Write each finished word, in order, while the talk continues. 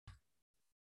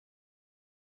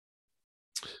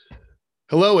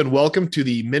Hello and welcome to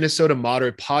the Minnesota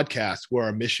Moderate Podcast, where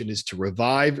our mission is to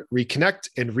revive, reconnect,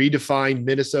 and redefine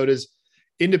Minnesota's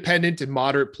independent and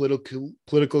moderate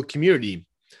political community.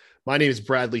 My name is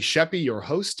Bradley Sheppy, your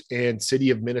host and City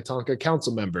of Minnetonka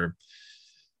Council member.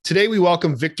 Today we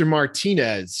welcome Victor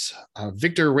Martinez.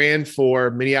 Victor ran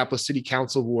for Minneapolis City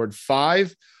Council Ward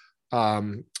 5,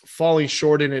 falling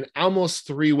short in an almost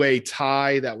three-way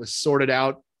tie that was sorted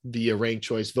out via ranked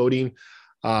choice voting,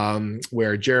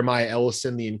 where Jeremiah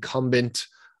Ellison, the incumbent,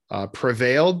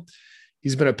 prevailed.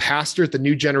 He's been a pastor at the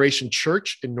New Generation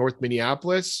Church in North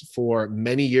Minneapolis for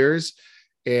many years.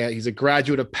 And he's a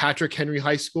graduate of Patrick Henry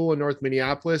High School in North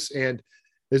Minneapolis and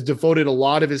has devoted a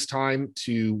lot of his time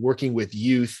to working with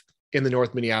youth in the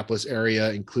North Minneapolis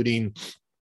area, including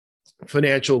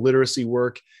financial literacy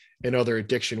work and other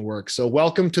addiction work. So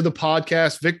welcome to the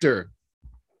podcast, Victor.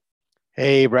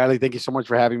 Hey, Bradley, thank you so much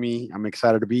for having me. I'm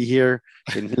excited to be here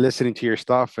and listening to your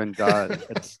stuff. And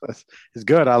it's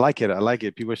good. I like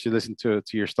it. People should listen to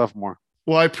your stuff more.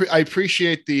 Well, I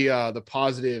appreciate the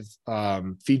positive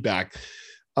feedback.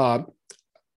 I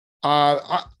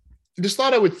just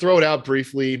thought I would throw it out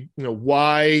briefly,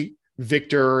 why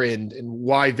Victor and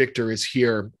why Victor is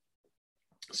here.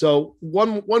 So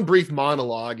one brief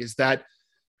monologue is that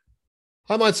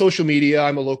I'm on social media.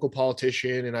 I'm a local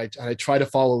politician, and I try to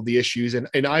follow the issues.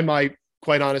 And I might,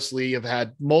 quite honestly, have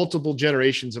had multiple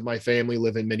generations of my family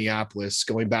live in Minneapolis,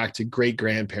 going back to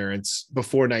great-grandparents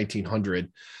before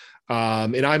 1900.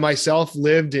 And I myself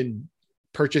lived and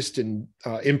purchased and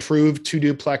improved 2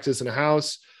 duplexes and a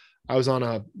house. I was on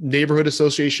a neighborhood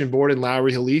association board in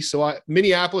Lowry Hill East. So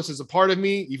Minneapolis is a part of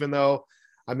me, even though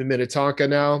I'm in Minnetonka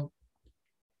now.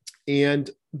 And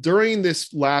during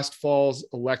this last fall's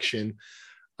election,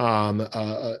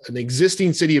 an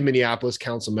existing City of Minneapolis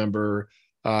council member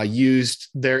used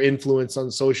their influence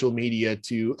on social media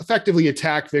to effectively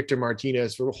attack Victor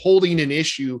Martinez for holding an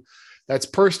issue that's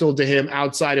personal to him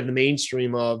outside of the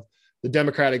mainstream of the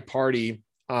Democratic Party,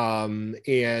 and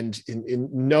in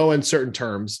no uncertain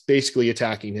terms, basically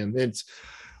attacking him.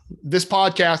 This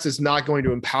podcast is not going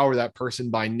to empower that person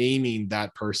by naming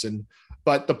that person.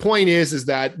 But the point is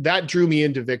that drew me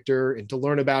into Victor and to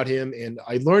learn about him. And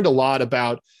I learned a lot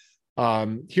about,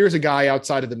 here's a guy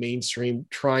outside of the mainstream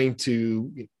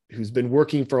who's been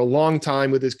working for a long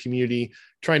time with his community,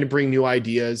 trying to bring new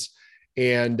ideas.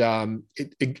 And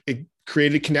it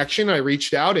created a connection. I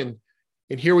reached out and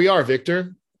here we are,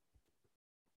 Victor.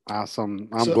 Awesome.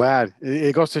 I'm glad.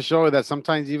 It goes to show that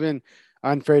sometimes even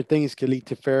unfair things can lead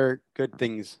to fair, good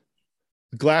things.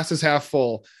 Glass is half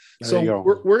full. So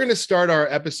we're going to start our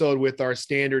episode with our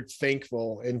standard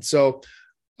thankful. And so,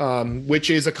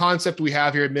 which is a concept we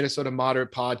have here at Minnesota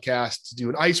Moderate Podcast, to do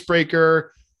an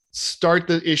icebreaker, start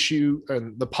the issue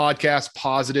and the podcast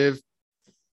positive.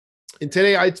 And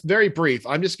today it's very brief.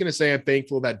 I'm just going to say I'm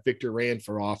thankful that Victor ran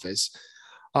for office,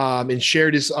 and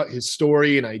shared his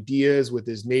story and ideas with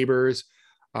his neighbors.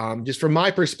 Just from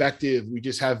my perspective, we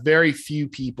just have very few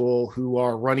people who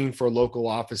are running for local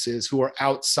offices who are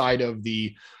outside of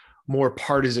the more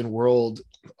partisan world,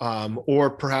 or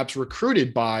perhaps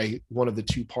recruited by one of the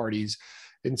two parties.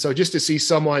 And so just to see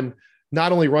someone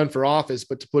not only run for office,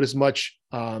 but to put as much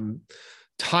time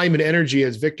and energy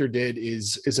as Victor did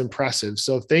is impressive.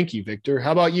 So thank you, Victor.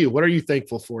 How about you? What are you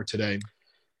thankful for today?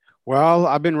 Well,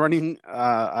 I've been running.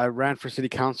 I ran for city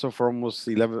council for almost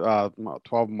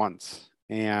 12 months.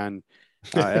 And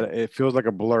it feels like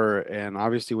a blur. And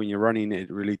obviously when you're running,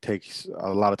 it really takes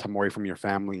a lot of time away from your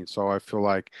family. And so I feel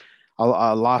like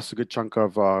I lost a good chunk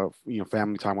of,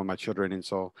 family time with my children. And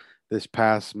so this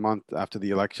past month after the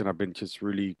election, I've been just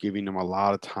really giving them a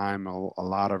lot of time, a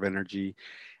lot of energy.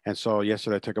 And so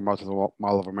yesterday I took them out to the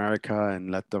Mall of America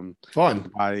and let them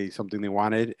buy something they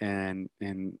wanted. And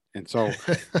so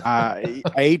I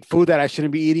ate food that I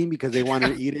shouldn't be eating because they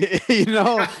wanted to eat it,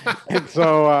 And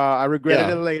so I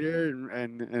regretted it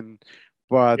later.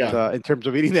 But in terms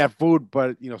of eating that food,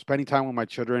 but spending time with my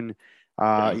children,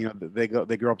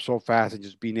 they grow up so fast, and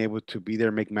just being able to be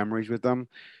there, make memories with them,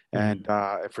 and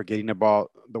forgetting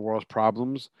about the world's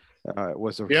problems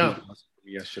was a huge lesson for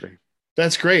me yesterday.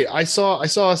 That's great. I saw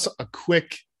a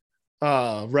quick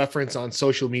reference on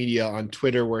social media on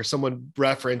Twitter where someone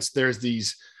referenced there's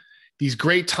these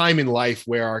great time in life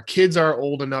where our kids are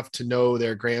old enough to know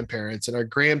their grandparents, and our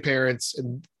grandparents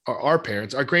and our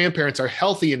grandparents are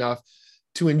healthy enough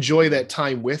to enjoy that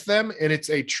time with them. And it's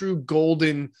a true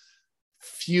golden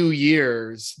few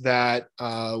years that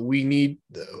I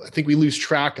think we lose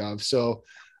track of. So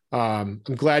I'm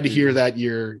glad to hear that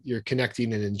you're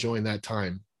connecting and enjoying that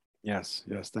time. Yes.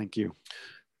 Thank you.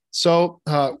 So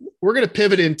we're going to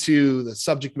pivot into the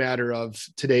subject matter of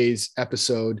today's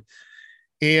episode.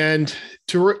 And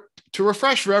to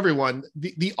refresh for everyone,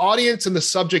 the audience and the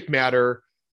subject matter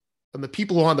and the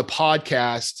people who are on the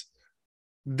podcast,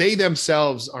 they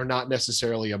themselves are not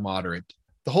necessarily a moderate.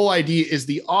 The whole idea is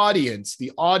the audience.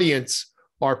 The audience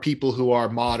are people who are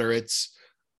moderates,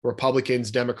 Republicans,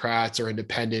 Democrats, or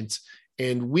independents.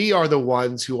 And we are the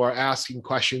ones who are asking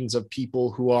questions of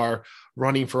people who are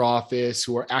running for office,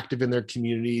 who are active in their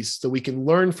communities, so we can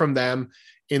learn from them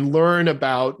and learn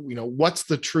about, what's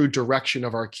the true direction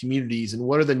of our communities and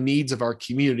what are the needs of our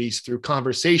communities through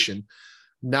conversation,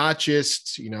 not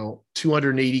just,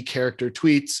 280 character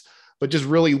tweets, but just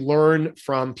really learn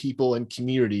from people and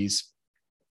communities.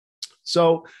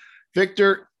 So,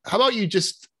 Victor, how about you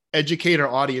just educate our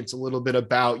audience a little bit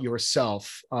about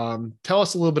yourself? Tell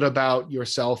us a little bit about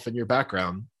yourself and your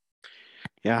background.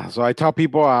 Yeah, so I tell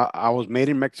people I was made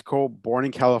in Mexico, born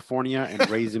in California, and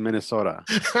raised in Minnesota.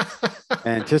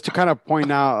 And just to kind of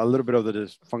point out a little bit of the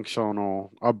dysfunctional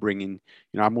upbringing,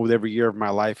 I moved every year of my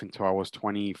life until I was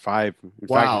 25. In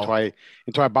Wow. fact,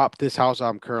 until I bought this house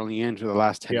I'm currently in for the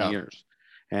last 10 years.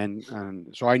 And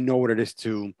so I know what it is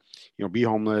to, be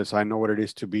homeless. I know what it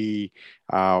is to be,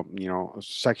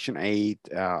 Section 8,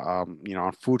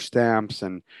 on food stamps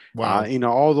and, Wow.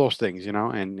 all those things,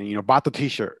 and, bought the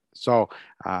T-shirt. So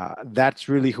that's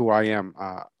really who I am.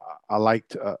 I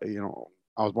liked,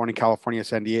 I was born in California,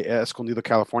 San Diego, Escondido,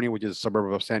 California, which is a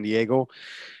suburb of San Diego.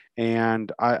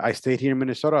 And I stayed here in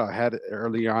Minnesota. I had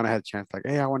a chance like,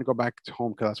 hey, I want to go back to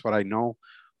home because that's what I know.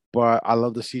 But I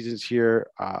love the seasons here.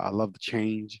 I love the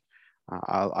change.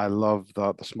 I love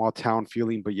the small town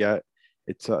feeling, but yet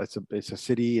it's a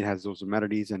city. It has those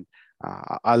amenities, and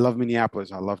I love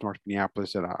Minneapolis. I love North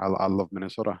Minneapolis, and I love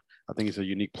Minnesota. I think it's a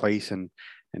unique place, and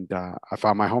I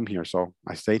found my home here, so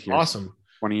I stayed here. Awesome.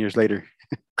 20 years later.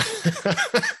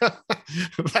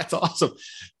 That's awesome.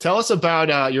 Tell us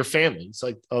about your family. It's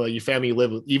like, your family you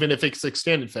live with, even if it's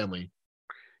extended family.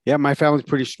 Yeah, my family's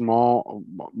pretty small.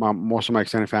 Most of my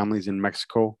extended family's in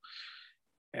Mexico.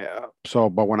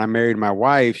 But when I married my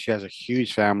wife, she has a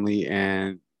huge family,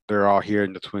 and they're all here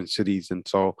in the Twin Cities. And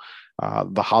so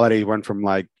the holiday went from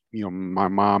like, my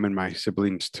mom and my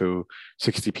siblings to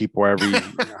 60 people every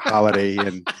holiday,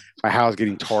 and my house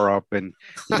getting tore up, and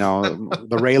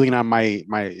the railing on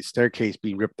my staircase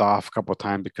being ripped off a couple of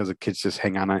times because the kids just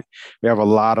hang on it. We have a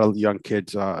lot of young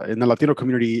kids in the Latino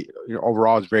community.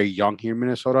 Overall, is very young here in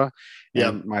Minnesota.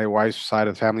 And my wife's side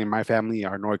of the family and my family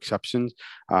are no exceptions.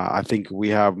 I think we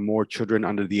have more children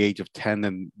under the age of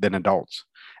 10 than adults.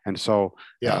 And so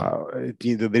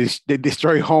they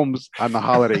destroy homes on the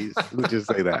holidays. Let's just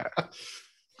say that.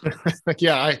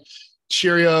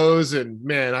 Cheerios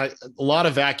and a lot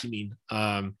of vacuuming.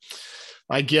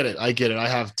 I get it. I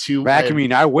have two.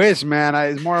 Vacuuming. I wish, man.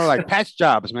 It's more like patch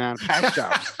jobs, man. Patch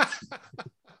jobs.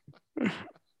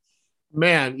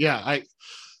 Man, I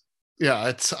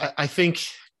think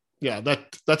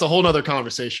that's a whole nother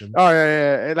conversation. Oh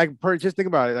yeah. Like just think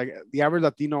about it. Like the average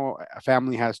Latino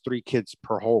family has 3 kids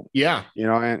per home. Yeah.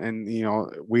 And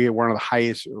we're one of the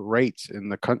highest rates in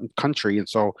the country. And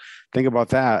so think about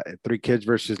that: 3 kids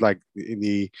versus like in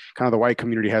the kind of the white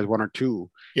community has 1 or 2.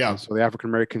 Yeah. And so the African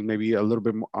Americans maybe a little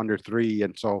bit under 3.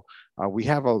 And so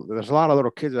there's a lot of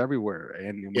little kids everywhere.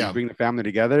 And when you bring the family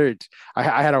together, I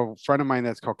had a friend of mine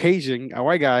that's Caucasian, a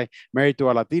white guy married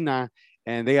to a Latina.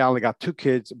 And they only got 2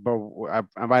 kids, but I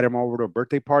invited them over to a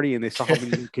birthday party, and they saw how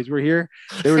many kids were here.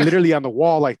 They were literally on the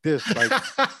wall like this,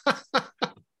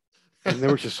 and they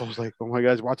were just, I was like, oh my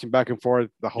gosh, watching back and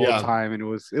forth the whole time, and it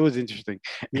was interesting.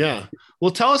 Yeah. Well,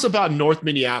 tell us about North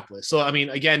Minneapolis. So, I mean,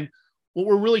 again, what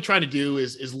we're really trying to do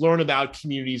is learn about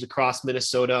communities across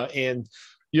Minnesota, and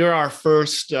you're our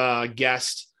first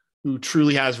guest who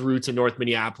truly has roots in North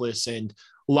Minneapolis. And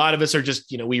a lot of us are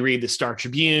just, we read the Star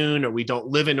Tribune, or we don't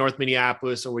live in North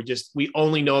Minneapolis, or we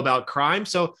only know about crime.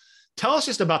 So tell us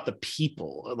just about the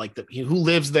people, like who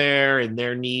lives there and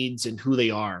their needs and who they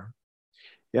are.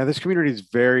 Yeah, this community is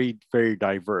very, very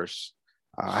diverse.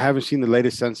 I haven't seen the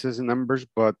latest census numbers,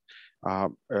 but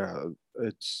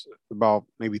it's about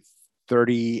maybe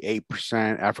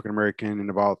 38% African American and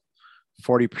about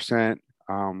 40%,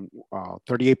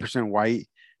 38% white.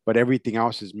 But everything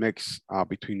else is mixed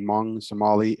between Hmong,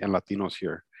 Somali, and Latinos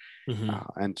here.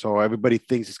 Mm-hmm. And so everybody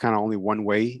thinks it's kind of only one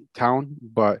way town,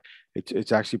 but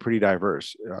it's actually pretty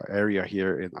diverse area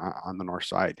here on the north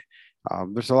side.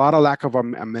 There's a lot of lack of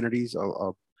amenities,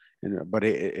 but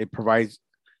it provides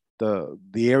the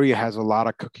area has a lot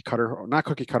of not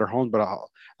cookie cutter homes, but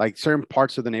like certain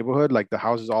parts of the neighborhood, like the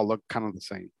houses all look kind of the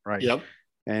same, right? Yep.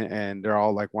 And they're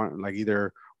all like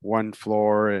either one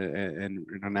floor and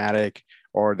an attic,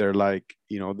 or they're like,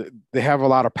 they have a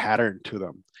lot of pattern to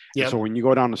them. Yep. So when you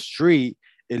go down the street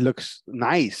it looks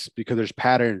nice because there's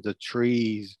patterns, the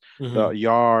trees, the Mm-hmm.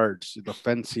 yards, the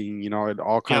fencing, it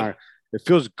all kind Yep. of, it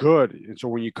feels good. And so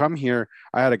when you come here,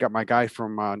 I had to get my guy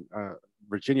from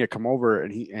Virginia come over,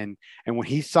 and when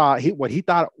he saw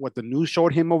what the news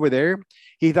showed him over there,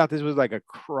 he thought this was like a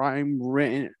crime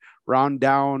ridden, round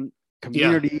down Yeah.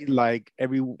 community, like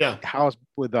every Yeah. house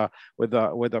with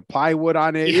a plywood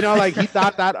on it, Yeah. like he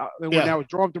thought that. And when I Yeah. was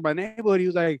drove through my neighborhood, he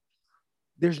was like,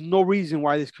 there's no reason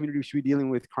why this community should be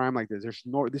dealing with crime like this.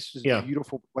 This is a Yeah.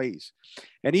 beautiful place.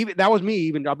 And even that was me,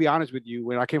 even I'll be honest with you.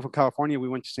 When I came from California, we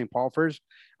went to St. Paul first,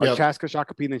 or Yep. Chaska,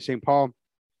 Shakopee, and then St. Paul.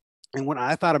 And when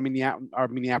I thought of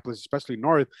Minneapolis, especially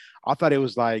North, I thought it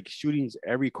was like shootings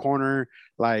every corner,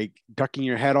 like ducking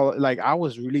your head. Like I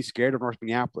was really scared of North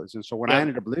Minneapolis. And so when I Yep.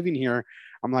 ended up living here,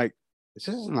 I'm like, this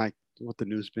isn't like what the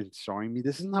news been showing me.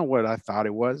 This is not what I thought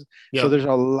it was. So Yep. there's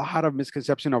a lot of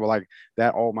misconception of like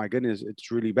that. Oh my goodness,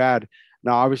 it's really bad.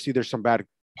 Now, obviously, there's some bad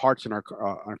parts in our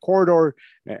corridor,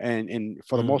 and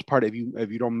for the Mhm. most part, if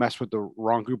you don't mess with the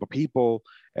wrong group of people,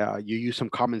 you use some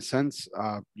common sense,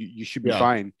 you should be Yeah.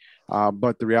 fine.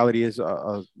 But the reality is,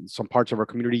 some parts of our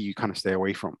community you kind of stay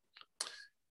away from.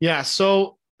 Yeah.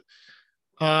 So,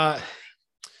 uh,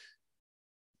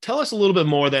 tell us a little bit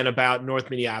more then about North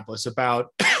Minneapolis,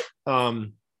 about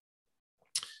um,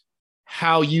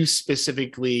 how you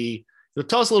specifically.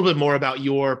 Tell us a little bit more about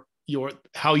your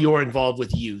how you're involved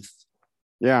with youth.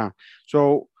 Yeah.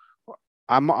 So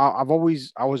I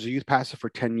was a youth pastor for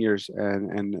 10 years,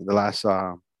 and the last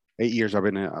 8 years I've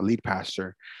been a lead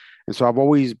pastor. And so I've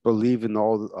always believed in the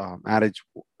old adage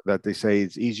that they say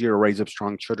it's easier to raise up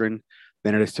strong children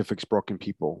than it is to fix broken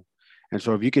people. And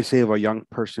so if you could save a young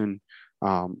person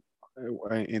um,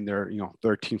 in their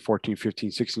 13, 14,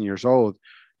 15, 16 years old,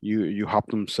 you help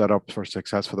them set up for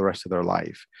success for the rest of their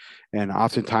life. And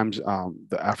oftentimes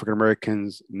the African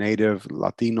Americans, Native,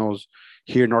 Latinos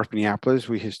here in North Minneapolis,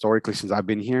 we historically, since I've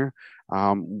been here,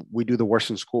 we do the worst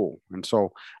in school. And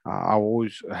so I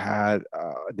always had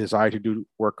a desire to do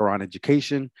work around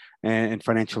education and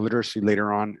financial literacy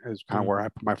later on is kind of Mhm. where I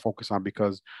put my focus on,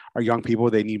 because our young people,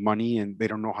 they need money and they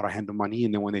don't know how to handle money.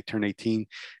 And then when they turn 18,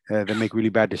 they make really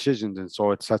bad decisions. And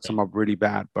so it sets them up really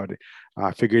bad. But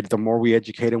I figured the more we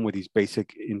educate them with this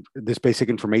basic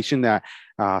information that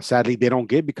sadly they don't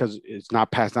get because it's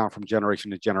not passed down from generation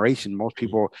to generation. Most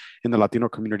people in the Latino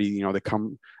community, they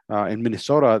come in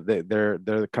Minnesota, they're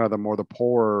kind of the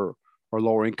poor or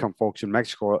lower income folks in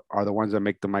Mexico are the ones that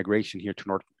make the migration here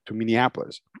to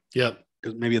Minneapolis. Yep.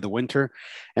 Maybe of the winter,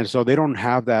 and so they don't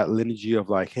have that lineage of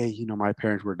like, hey, my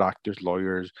parents were doctors,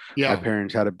 lawyers, my Yeah.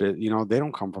 parents had a bit, they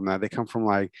don't come from that. They come from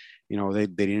like, they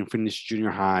didn't finish junior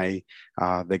high,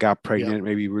 they got Yep. pregnant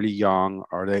maybe really young,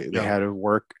 or they Yeah. had to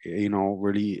work,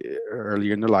 really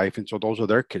early in their life, and so those are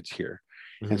their kids here.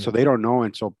 And so Mhm. they don't know,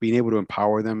 and so being able to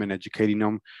empower them and educating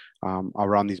them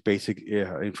around these basic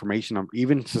information,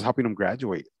 even just helping them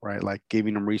graduate, right? Like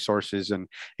giving them resources and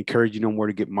encouraging them where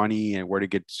to get money and where to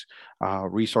get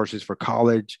resources for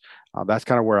college. That's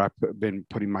kind of where I've been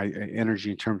putting my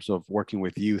energy in terms of working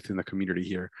with youth in the community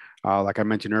here. Like I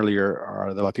mentioned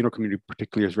earlier, the Latino community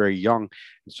particularly is very young.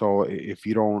 So if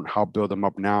you don't help build them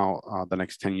up now, the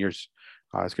next 10 years,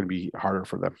 it's going to be harder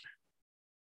for them.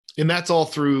 And that's all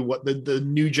through what the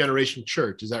new generation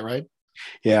church, is that right?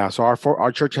 Yeah, so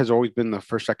our church has always been the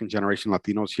first, second generation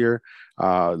Latinos here,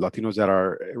 Latinos that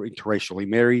are interracially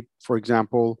married, for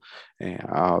example, and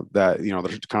that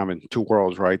they're kind of in two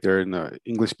worlds, right? They're in the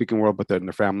English speaking world, but then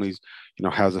their families,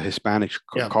 has a Hispanic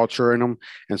Yeah. culture in them,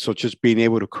 and so just being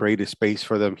able to create a space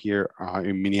for them here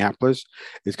in Minneapolis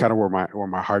is kind of where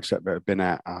my heart's been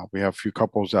at. We have a few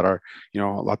couples that are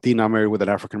Latina married with an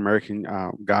African American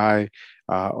guy.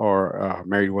 Or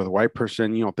married with a white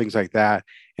person, things like that.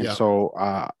 And Yeah. so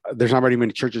there's not very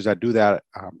many churches that do that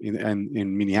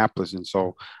in Minneapolis. And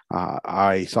so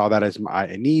I saw that as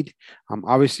a need.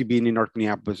 Obviously, being in North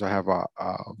Minneapolis, I have a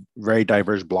very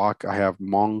diverse block. I have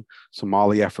Hmong,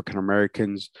 Somali, African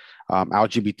Americans,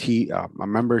 LGBT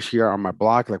members here on my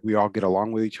block. Like we all get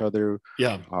along with each other.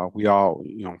 Yeah. We all,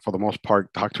 for the most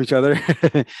part, talk to each other.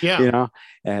 Yeah. you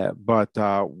know, but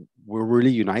we're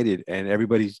really united, and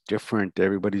everybody's different.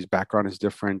 Everybody's background is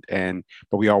different,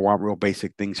 but we all want real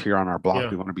basic things here on our block. Yeah.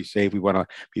 We want to be safe. We want to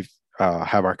be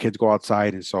have our kids go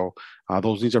outside, and so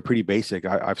those needs are pretty basic.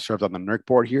 I've served on the NERC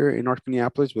board here in North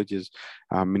Minneapolis, which is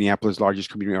Minneapolis'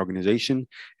 largest community organization,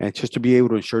 and just to be able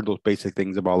to ensure those basic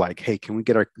things about like, hey, can we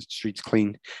get our streets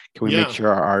clean? Can we make Yeah.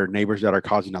 sure our neighbors that are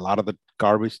causing a lot of the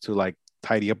garbage to like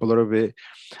tidy up a little bit,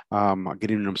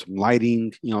 getting them some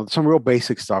lighting, some real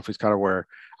basic stuff is kind of where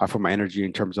I put my energy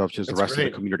in terms of just That's the rest of the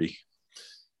great. community.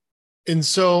 And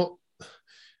so,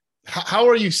 how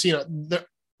are you seeing it?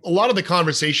 a lot of the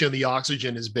conversation of the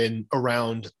oxygen has been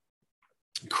around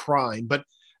crime, but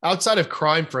outside of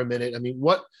crime for a minute, I mean,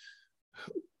 what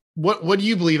do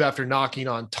you believe after knocking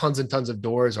on tons and tons of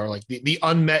doors are like the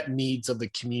unmet needs of the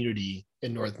community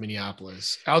in North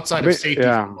Minneapolis outside of safety for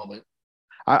the moment?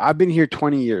 I've been here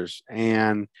 20 years,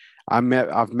 and I've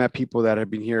met people that have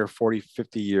been here 40,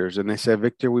 50 years. And they said,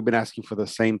 Victor, we've been asking for the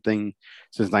same thing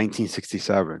since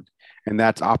 1967. And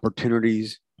that's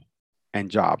opportunities and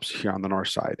jobs here on the north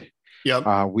side.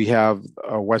 Yep. We have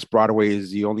West Broadway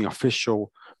is the only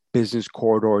official business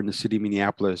corridor in the city of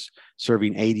Minneapolis,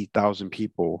 serving 80,000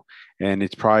 people. And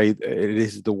it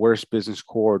is the worst business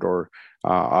corridor.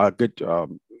 A good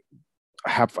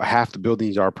half the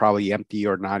buildings are probably empty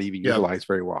or not even utilized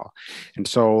very well. And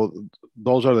so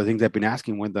those are the things I've been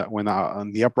asking. When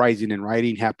the uprising and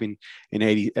rioting happened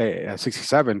in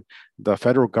 67, the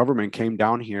federal government came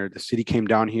down here, the city came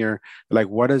down here, like,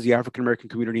 what does the African-American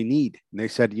community need? And they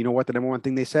said, you know what, the number one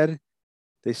thing they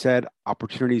said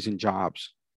opportunities and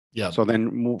jobs. Yeah. So then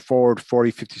move forward 40,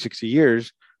 50, 60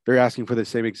 years, they're asking for the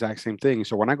exact same thing.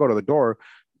 So when I go to the door,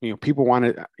 people want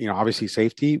to, obviously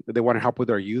safety, but they want to help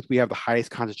with our youth. We have the highest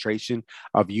concentration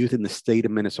of youth in the state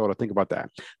of Minnesota. Think about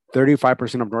that.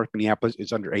 35% of North Minneapolis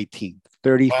is under 18,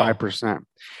 35%.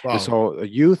 Wow. And so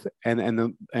youth and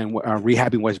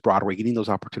rehabbing West Broadway, getting those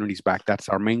opportunities back. That's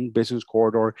our main business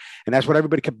corridor. And that's what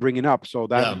everybody kept bringing up. So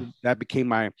that became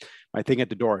my thing at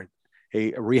the door.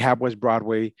 Hey, rehab West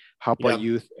Broadway, help our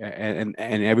youth, and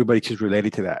everybody just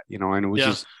related to that, and it was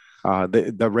just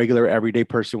the regular everyday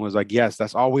person was like, yes,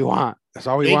 that's all we want. That's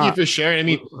all we want. Thank you for sharing. I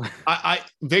mean,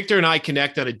 Victor and I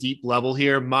connect at a deep level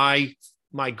here. My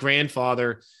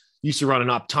grandfather used to run an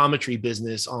optometry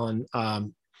business on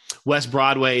West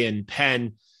Broadway and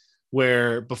Penn,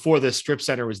 where before the strip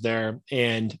center was there.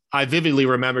 And I vividly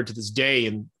remember to this day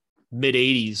in mid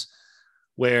 80s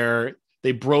where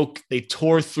they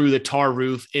tore through the tar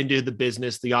roof into the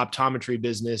business, the optometry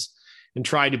business, and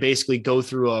tried to basically go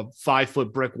through a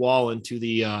 5-foot brick wall into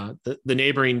the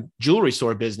neighboring jewelry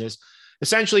store business.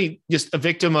 Essentially just a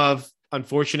victim of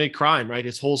unfortunate crime, right?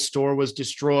 His whole store was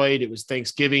destroyed. It was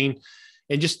Thanksgiving,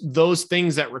 and just those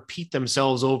things that repeat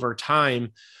themselves over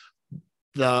time.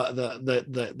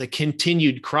 The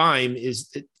continued crime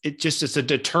is it's a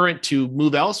deterrent to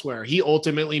move elsewhere. He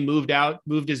ultimately moved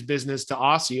his business to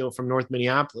Osseo from North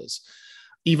Minneapolis,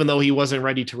 even though he wasn't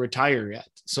ready to retire yet.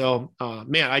 So,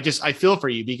 man, I feel for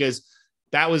you, because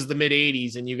that was the mid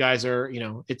 80s and you guys are,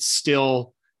 it's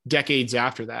still decades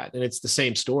after that. And it's the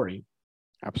same story.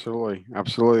 Absolutely.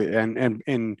 Absolutely.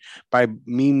 And by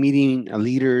me meeting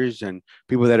leaders and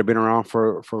people that have been around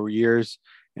for years,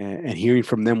 and hearing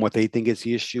from them what they think is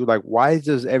the issue, like, why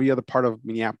does every other part of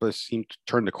Minneapolis seem to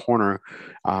turn the corner,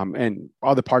 and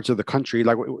other parts of the country?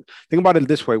 Like, think about it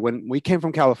this way: when we came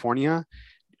from California,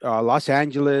 Los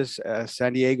Angeles,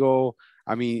 San Diego,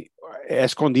 I mean,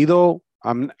 Escondido,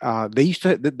 they used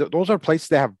to, those are places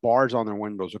that have bars on their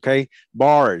windows, okay?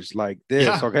 Bars like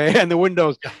this, okay? And the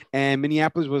windows. Yeah. And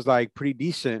Minneapolis was like pretty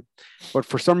decent. But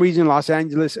for some reason, Los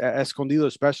Angeles, Escondido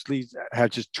especially, have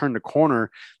just turned the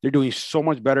corner. They're doing so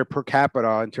much better per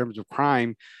capita in terms of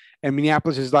crime. And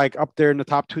Minneapolis is like up there in the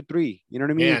top 2, 3. You know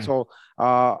what I mean? Man. So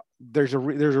there's a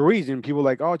reason people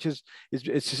like, oh, it's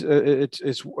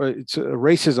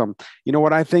racism. You know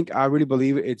what I think? I really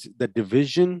believe it's the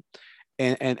division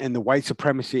and the white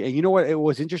supremacy. And you know what? It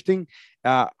was interesting.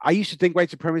 I used to think white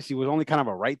supremacy was only kind of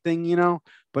a right thing,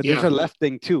 but there's a left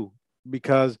thing too,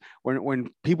 because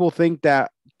when people think that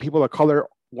people of color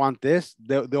want this,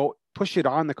 they'll push it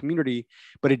on the community,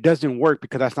 but it doesn't work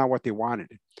because that's not what they wanted.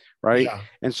 Right. Yeah.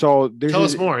 And so tell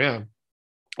us more. Yeah.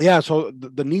 Yeah. So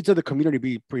the needs of the community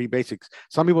be pretty basics.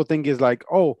 Some people think is like,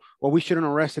 oh, well, we shouldn't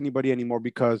arrest anybody anymore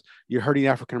because you're hurting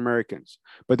African-Americans.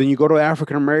 But then you go to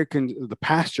African-Americans, the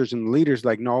pastors and the leaders,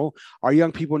 like, no, our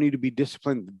young people need to be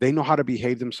disciplined. They know how to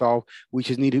behave themselves. We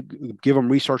just need to give them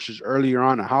resources earlier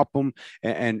on to help them.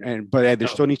 But there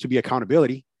still needs to be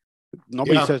accountability.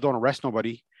 Nobody says don't arrest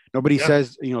nobody. Nobody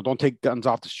says, don't take guns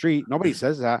off the street. Nobody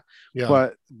says that. Yeah.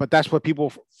 But that's what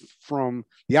people from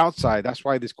the outside, that's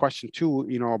why this question too,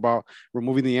 about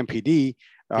removing the MPD.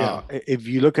 If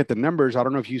you look at the numbers, I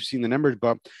don't know if you've seen the numbers,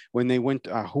 but when they went,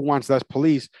 who wants less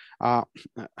police?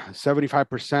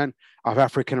 75% of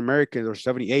African Americans, or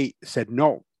 78, said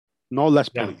no less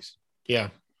police. Yeah.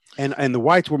 And the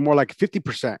whites were more like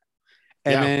 50%.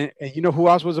 And then who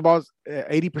else was about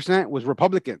 80% was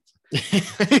Republicans. So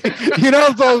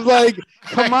it's like,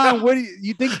 come on, what do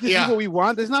you think this is what we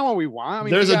want? That's not what we want. I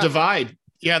mean, there's a divide.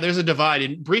 Yeah, there's a divide.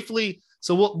 And briefly,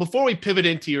 so before we pivot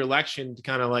into your election,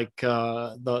 kind of like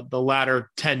the latter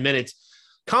 10 minutes,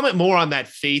 comment more on that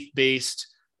faith-based,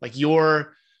 like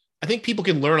your I think people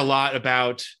can learn a lot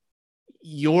about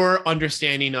your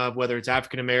understanding of whether it's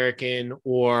African American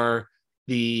or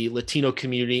the Latino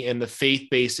community and the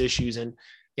faith-based issues, and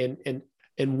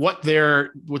what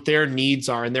their needs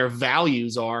are and their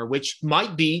values are, which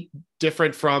might be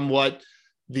different from what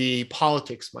the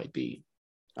politics might be.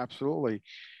 Absolutely.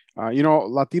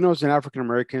 Latinos and African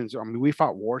Americans, I mean, we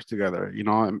fought wars together,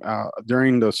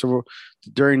 during the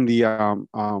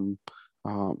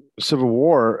Civil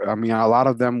War. I mean, a lot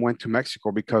of them went to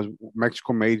Mexico because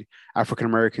Mexico made African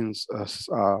Americans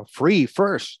free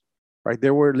first, right?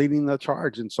 They were leading the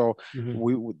charge. And so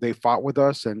they fought with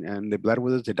us, and they bled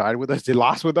with us, they died with us, they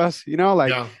lost with us,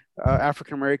 Yeah.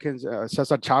 African Americans,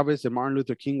 Cesar Chavez and Martin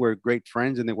Luther King were great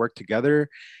friends, and they worked together.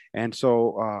 And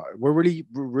so we're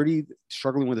really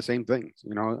struggling with the same things,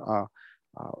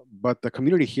 but the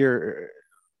community here,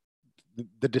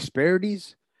 the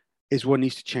disparities is what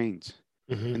needs to change.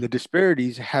 And the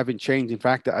disparities haven't changed. In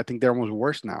fact, I think they're almost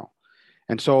worse now.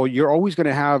 And so you're always going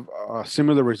to have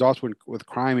similar results with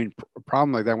crime and a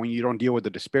problem like that when you don't deal with the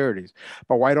disparities.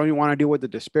 But why don't you want to deal with the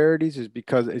disparities is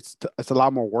because it's a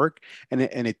lot more work, and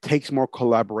it takes more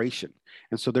collaboration.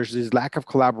 And so there's this lack of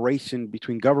collaboration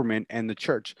between government and the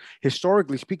church.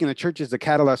 Historically speaking, the church is the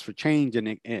catalyst for change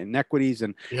and inequities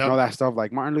and all that stuff.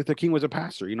 Like Martin Luther King was a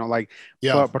pastor,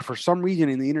 but for some reason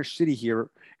in the inner city here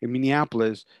in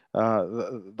Minneapolis,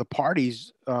 the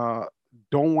parties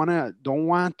don't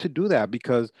want to do that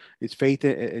because it's faith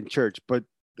in church. But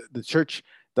the church,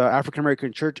 the African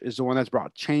American church, is the one that's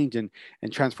brought change and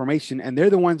transformation, and they're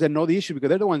the ones that know the issue because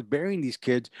they're the ones burying these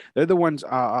kids. They're the ones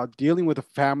dealing with the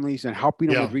families and helping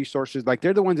them with resources. Like,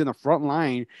 they're the ones in the front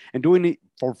line and doing it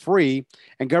for free.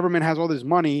 And government has all this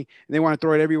money and they want to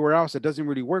throw it everywhere else. It doesn't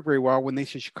really work very well when they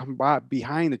should come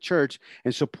behind the church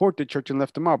and support the church and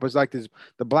lift them up. It's like this: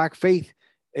 the Black faith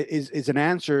is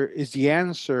the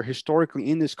answer historically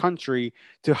in this country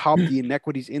to help the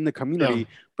inequities in the community,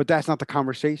 but that's not the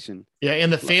conversation. Yeah,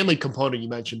 and the family component you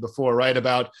mentioned before, right?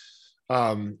 About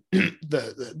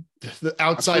the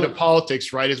outside of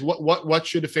politics, right? Is what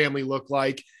should a family look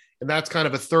like? And that's kind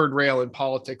of a third rail in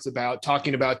politics, about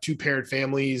talking about two-parent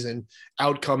families and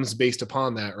outcomes based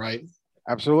upon that, right?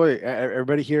 Absolutely.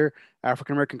 Everybody here,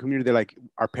 African American community, they're like,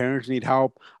 our parents need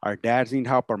help, our dads need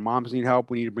help, our moms need help.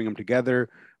 We need to bring them together.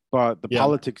 But the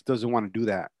politics doesn't want to do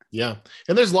that. Yeah.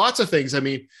 And there's lots of things. I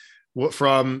mean,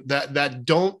 from that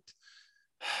don't,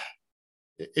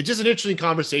 it's just an interesting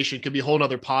conversation. It could be a whole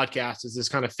nother podcast, is this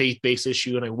kind of faith-based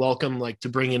issue. And I welcome to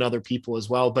bring in other people as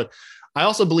well. But I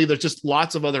also believe there's just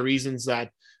lots of other reasons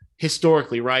that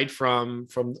historically, right, from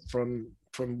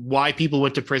why people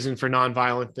went to prison for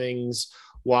nonviolent things,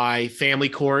 why family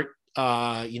court,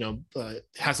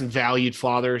 hasn't valued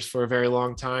fathers for a very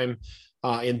long time,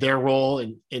 in their role,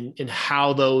 and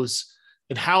how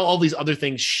all these other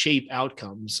things shape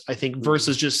outcomes, I think,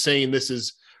 versus just saying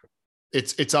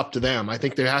it's up to them. I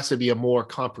think there has to be a more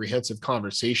comprehensive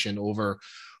conversation over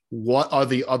what are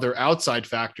the other outside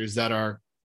factors that are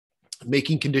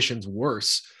making conditions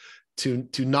worse to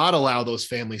not allow those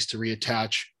families to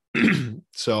reattach.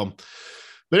 So,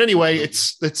 but anyway,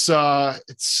 it's like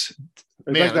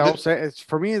the old saying.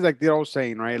 For me, it's like the old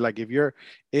saying, right? Like,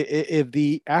 if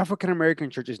the African American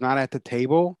church is not at the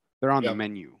table, they're on the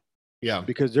menu. Yeah,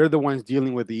 because they're the ones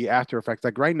dealing with the after effects.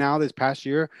 Like right now, this past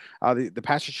year, the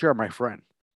pastors here are my friend.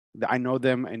 I know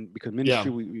them, and because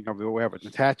ministry, we have an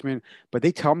attachment. But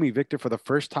they tell me, Victor, for the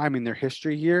first time in their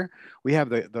history here, we have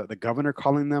the governor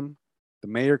calling them, the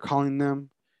mayor calling them.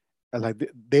 Like,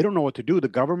 they don't know what to do. The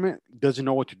government doesn't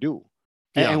know what to do.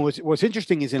 Yeah. And what's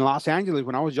interesting is in Los Angeles,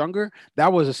 when I was younger,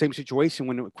 that was the same situation.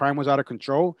 When crime was out of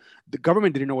control, the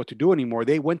government didn't know what to do anymore.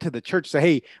 They went to the church, say,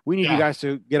 "Hey, we need you guys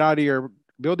to get out of your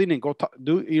building and go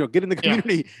get in the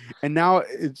community." And now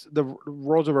it's the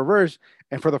roles are reversed.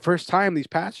 And for the first time, these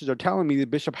pastors are telling me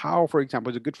that Bishop Howell, for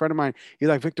example, is a good friend of mine. He's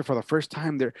like, "Victor, for the first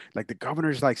time, they're like, the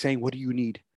governor's like saying, what do you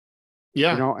need?"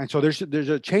 Yeah. And so there's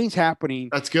a change happening.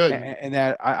 That's good. And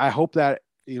that I hope that,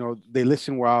 they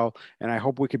listen well, and I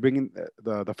hope we can bring in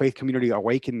the faith community,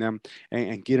 awaken them,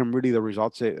 and get them really the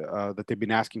results that they've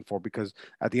been asking for. Because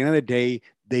at the end of the day,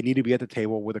 they need to be at the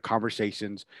table with the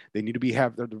conversations. They need to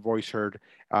have their voice heard,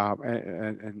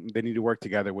 and they need to work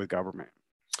together with government.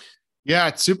 Yeah,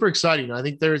 it's super exciting. I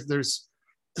think there's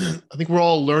I think we're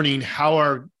all learning how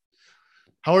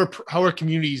are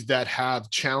communities that have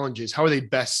challenges, how are they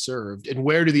best served, and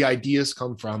where do the ideas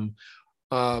come from?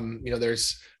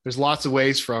 There's lots of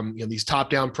ways, from these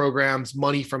top-down programs,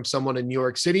 money from someone in New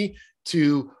York City,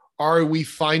 to, are we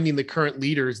finding the current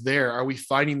leaders there? Are we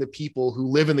finding the people who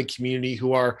live in the community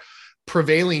who are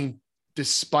prevailing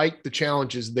despite the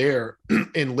challenges there,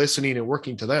 and listening and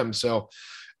working to them? So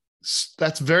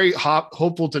that's very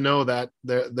hopeful to know that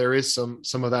there is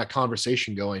some of that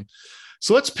conversation going.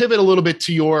 So let's pivot a little bit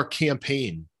to your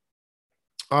campaign.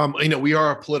 We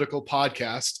are a political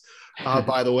podcast,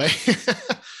 by the way.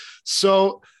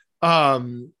 So,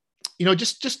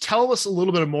 just tell us a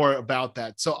little bit more about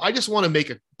that. So I just want to make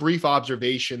a brief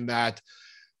observation that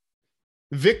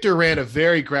Victor ran a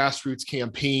very grassroots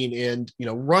campaign, and,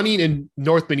 running in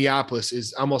North Minneapolis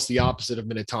is almost the opposite of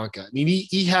Minnetonka. I mean,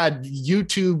 he had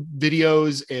YouTube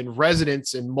videos and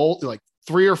residents in like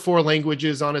 3 or 4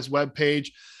 languages on his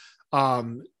webpage,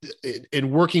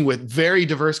 and working with very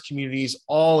diverse communities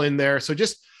all in there. So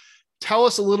just tell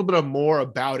us a little bit more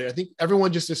about it. I think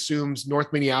everyone just assumes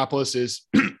North Minneapolis is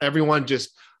everyone just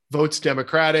votes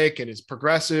Democratic and is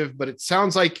progressive, but it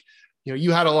sounds like,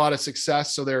 you had a lot of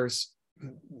success. So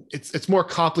it's more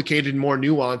complicated, more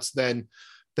nuanced than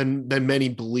many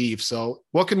believe. So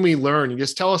what can we learn?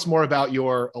 Just tell us more about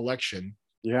your election.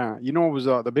 Yeah. What was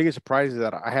the biggest surprise is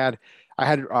that I had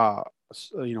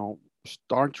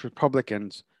staunch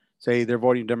Republicans say they're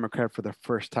voting Democrat for the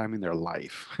first time in their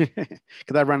life.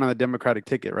 Because I ran on the Democratic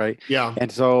ticket, right? Yeah.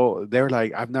 And so they're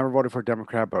like, I've never voted for a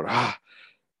Democrat, but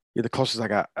you're the closest I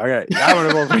got. Okay, I want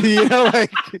to vote for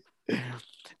you.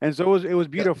 And so it was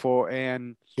beautiful.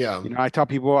 And yeah, I tell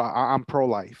people I'm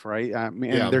pro-life, right? And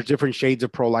there's different shades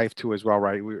of pro-life too as well,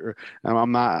 right?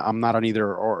 I'm not on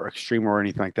either or extreme or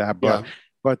anything like that, but. Yeah.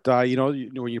 But,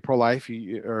 when you're pro-life,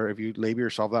 or if you label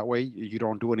yourself that way, you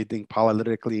don't do anything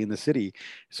politically in the city.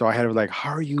 So I had to like,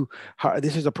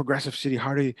 this is a progressive city.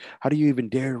 How do you even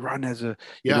dare run as a,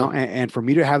 and for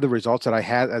me to have the results that I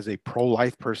had as a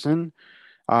pro-life person,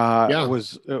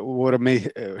 was would have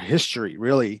made history,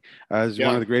 really, as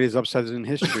one of the greatest upsets in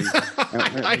history.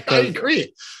 I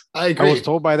agree. I was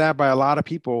told by a lot of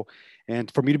people, and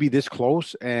for me to be this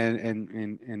close,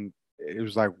 and it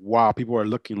was like, wow, people are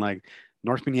looking like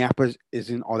North Minneapolis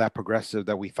isn't all that progressive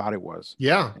that we thought it was.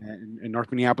 Yeah. And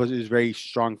North Minneapolis is very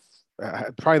strong,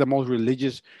 probably the most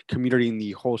religious community in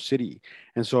the whole city.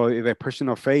 And so if a person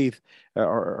of faith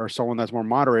or someone that's more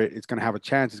moderate, it's going to have a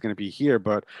chance, it's going to be here.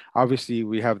 But obviously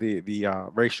we have the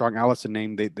very strong Allison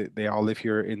name. They all live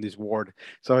here in this ward.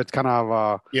 So it's kind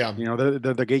of,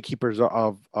 they're the gatekeepers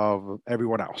of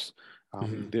everyone else.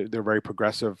 They're very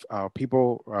progressive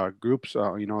people, groups.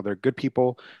 They're good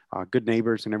people, good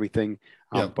neighbors, and everything.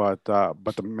 But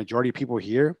the majority of people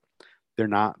here, they're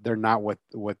not what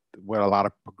a lot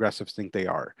of progressives think they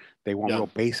are. They want real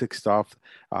basic stuff.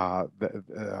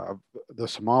 The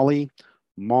Somali,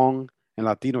 Hmong, and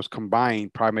Latinos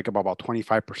combined probably make up about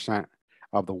 25%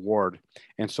 of the ward,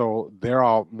 and so they're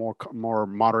all more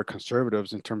moderate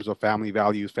conservatives in terms of family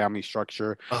values, family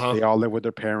structure. They all live with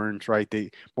their parents, right?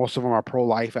 Most of them are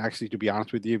pro-life, actually, to be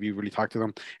honest with you, if you really talk to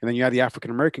them. And then you have the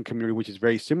African American community, which is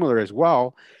very similar as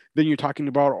well. Then you're talking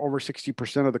about over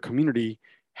 60% of the community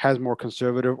has more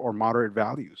conservative or moderate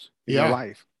values in their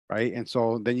life, right? And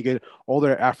so then you get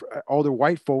older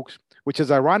white folks, which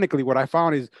is ironically what I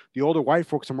found is the older white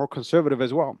folks are more conservative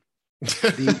as well.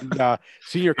 The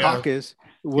senior caucus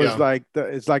was like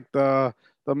the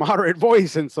moderate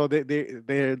voice, and so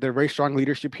they're very strong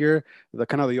leadership here. The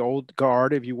kind of the old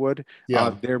guard, if you would.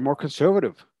 They're more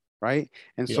conservative, right?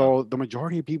 And so the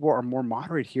majority of people are more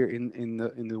moderate here in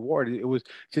the ward. It was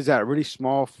just that really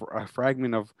small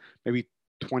fragment of maybe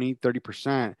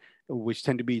 20-30%, which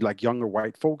tend to be like younger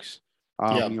white folks.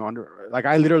 I kid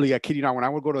you not, when I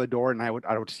would go to the door and I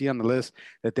would see on the list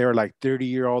that they were like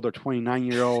 30-year-old or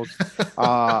 29-year-olds,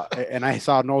 and I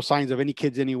saw no signs of any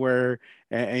kids anywhere.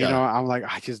 And I'm like,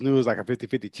 I just knew it was like a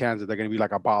 50-50 chance that they're going to be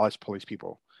like abolished police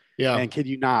people. Yeah. And kid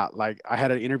you not, like I had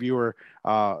an interviewer,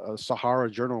 Sahara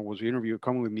Journal was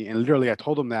coming with me, and literally I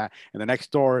told him that, and the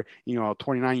next door,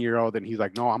 29-year-old, and he's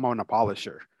like, no, I'm an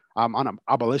abolisher. I'm an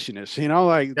abolitionist, they're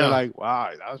like,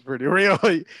 wow, that's pretty real.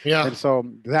 And so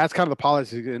that's kind of the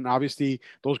policy. And obviously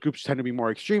those groups tend to be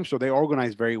more extreme. So they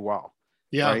organize very well.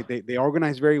 Right. They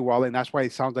organize very well. And that's why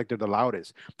it sounds like they're the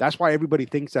loudest. That's why everybody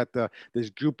thinks that this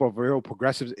group of real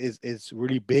progressives is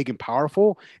really big and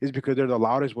powerful, is because they're the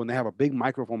loudest when they have a big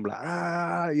microphone,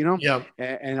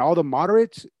 and all the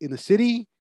moderates in the city,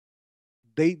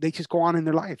 they just go on in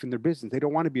their life, in their business. They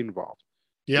don't want to be involved.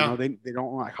 They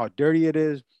don't like how dirty it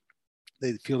is.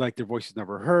 They feel like their voice is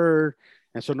never heard.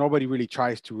 And so nobody really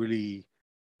tries to really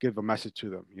give a message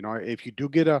to them. If you do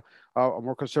get a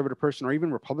more conservative person, or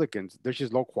even Republicans, they're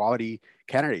just low quality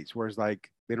candidates, whereas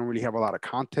like they don't really have a lot of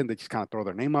content. They just kind of throw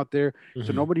their name out there.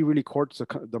 So nobody really courts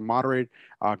the moderate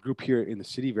group here in the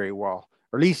city very well,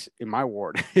 or at least in my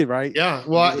ward, right? Yeah.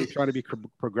 Well, really trying to be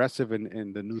progressive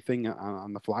and the new thing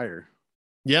on the flyer.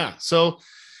 Yeah. So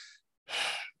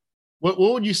what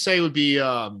would you say would be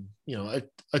a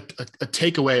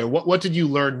takeaway, or what did you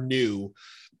learn new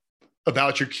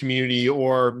about your community,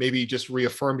 or maybe just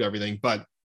reaffirmed everything? But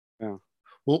Yeah.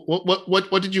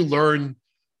 what did you learn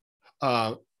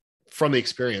from the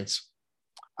experience?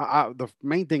 The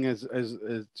main thing is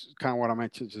kind of what I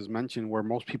just mentioned, where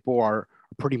most people are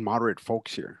pretty moderate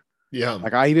folks here. Yeah.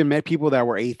 Like I even met people that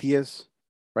were atheists,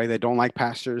 right? That don't like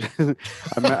pastors.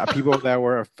 I met people that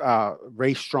were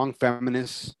very strong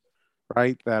feminists,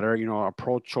 right? That are a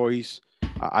pro-choice.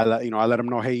 I let them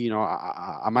know, hey,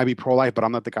 I might be pro-life, but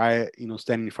I'm not the guy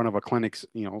standing in front of a clinic,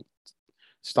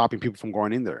 stopping people from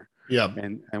going in there. Yeah.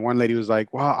 And one lady was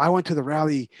like, well, I went to the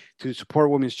rally to support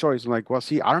women's choice. I'm like, well,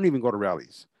 see, I don't even go to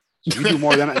rallies. So you do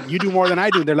more than I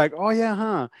do. They're like, oh yeah,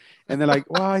 huh? And they're like,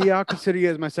 well, yeah, I'll consider you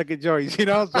as my second choice.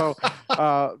 So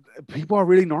people are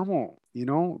really normal.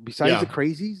 Besides Yeah. the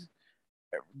crazies,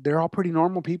 they're all pretty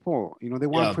normal people. They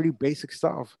want Yeah. pretty basic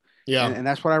stuff. Yeah. And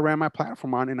that's what I ran my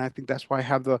platform on. And I think that's why I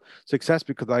have the success,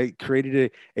 because I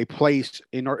created a place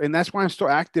and that's why I'm still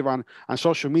active on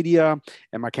social media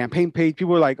and my campaign page.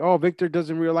 People are like, oh, Victor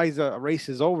doesn't realize a race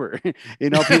is over.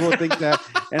 People think that.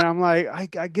 And I'm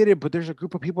like, I get it. But there's a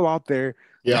group of people out there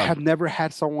that Yeah. have never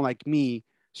had someone like me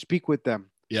speak with them.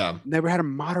 Yeah. Never had a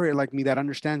moderator like me that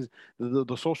understands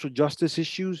the social justice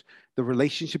issues, the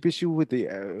relationship issue with the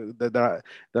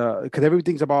because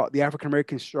everything's about the African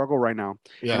American struggle right now,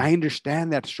 and Yeah. I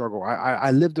understand that struggle.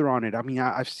 I lived around it. I mean,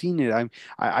 I've seen it. I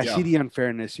Yeah. see the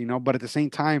unfairness, but at the same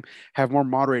time, have more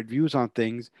moderate views on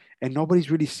things, and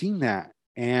nobody's really seen that.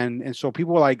 And so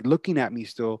people are like looking at me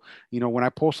still. When I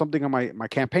post something on my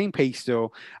campaign page,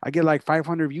 still I get like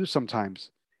 500 views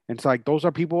sometimes. And it's like those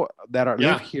are people that live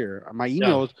Yeah. here. My Yeah.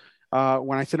 emails,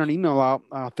 when I send an email out,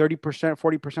 30%,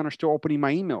 40% are still opening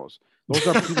my emails. Those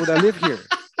are people that live here.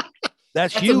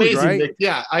 That's huge, amazing, right? Vic.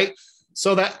 Yeah.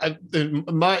 So that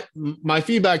my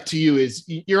feedback to you is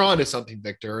you're onto something,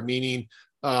 Victor. Meaning,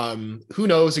 who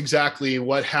knows exactly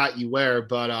what hat you wear,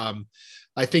 but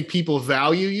I think people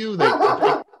value you.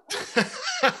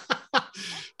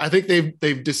 I think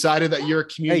they've decided that you're a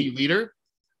community Hey, leader.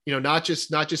 Not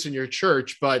just in your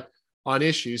church, but on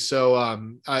issues. So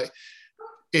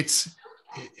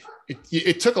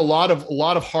it took a lot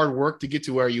of hard work to get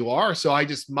to where you are. So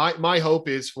my hope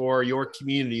is for your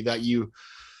community that you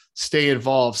stay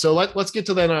involved. So let's get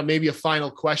to then maybe a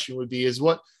final question would be is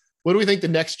what do we think the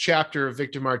next chapter of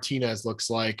Victor Martinez looks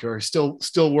like, or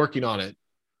still working on it?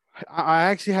 I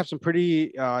actually have some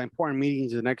pretty important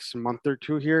meetings the next month or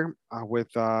two here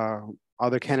with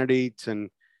other candidates and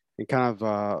kind of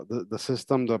the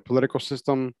system, the political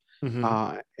system.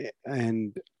 Mm-hmm.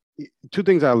 And two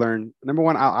things I learned. Number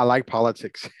one, I like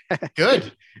politics.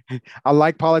 Good. I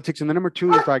like politics. And the number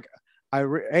two is like,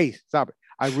 hey, stop it.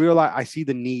 I realize I see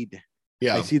the need.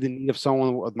 Yeah. I see the need of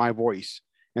someone with my voice.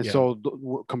 And Yeah.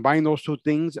 so combine those two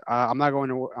things. I'm not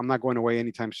going away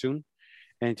anytime soon.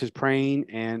 And just praying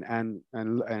and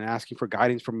asking for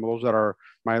guidance from those that are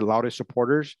my loudest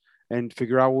supporters, and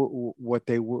figure out what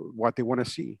they want to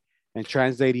see, and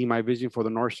translating my vision for the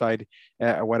North Side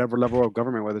at whatever level of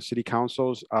government, whether city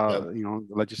councils, Yeah.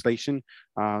 legislation,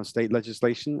 state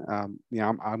legislation.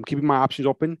 I'm keeping my options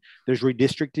open. There's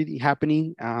redistricting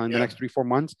happening in the next 3-4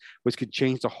 months, which could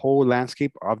change the whole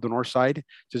landscape of the North Side,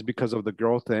 just because of the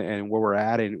growth and where we're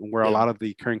at and where a lot of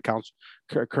the current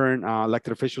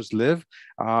elected officials live.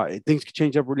 Things could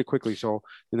change up really quickly. So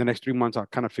in the next 3 months, I'll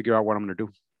kind of figure out what I'm going to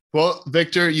do. Well,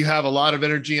 Victor, you have a lot of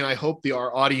energy, and I hope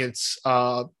our audience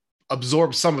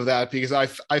absorb some of that, because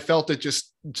I felt it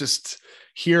just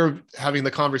here having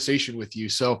the conversation with you.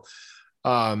 So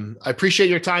I appreciate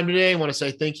your time today. I want to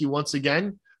say thank you once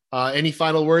again. Any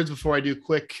final words before I do a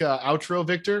quick outro,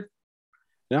 Victor?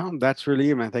 Yeah, that's really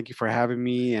it, man. Thank you for having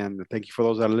me, and thank you for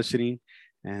those that are listening.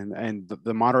 And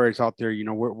the moderators out there,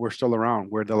 we're still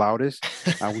around. We're the loudest.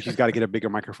 We just got to get a bigger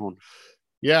microphone.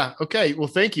 Yeah. Okay. Well,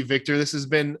 thank you, Victor. This has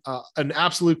been an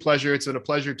absolute pleasure. It's been a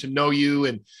pleasure to know you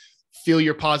and feel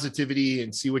your positivity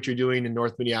and see what you're doing in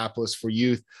North Minneapolis for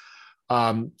youth.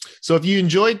 So if you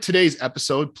enjoyed today's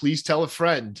episode, please tell a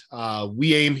friend.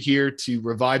 We aim here to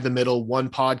revive the middle, one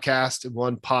podcast and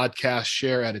one podcast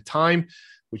share at a time,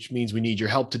 which means we need your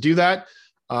help to do that.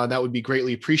 That would be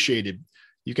greatly appreciated.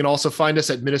 You can also find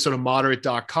us at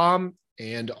minnesotamoderate.com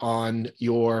and on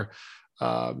your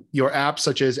apps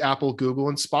such as Apple, Google,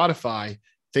 and Spotify.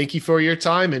 Thank you for your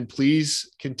time, and please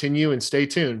continue and stay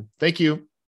tuned. Thank you.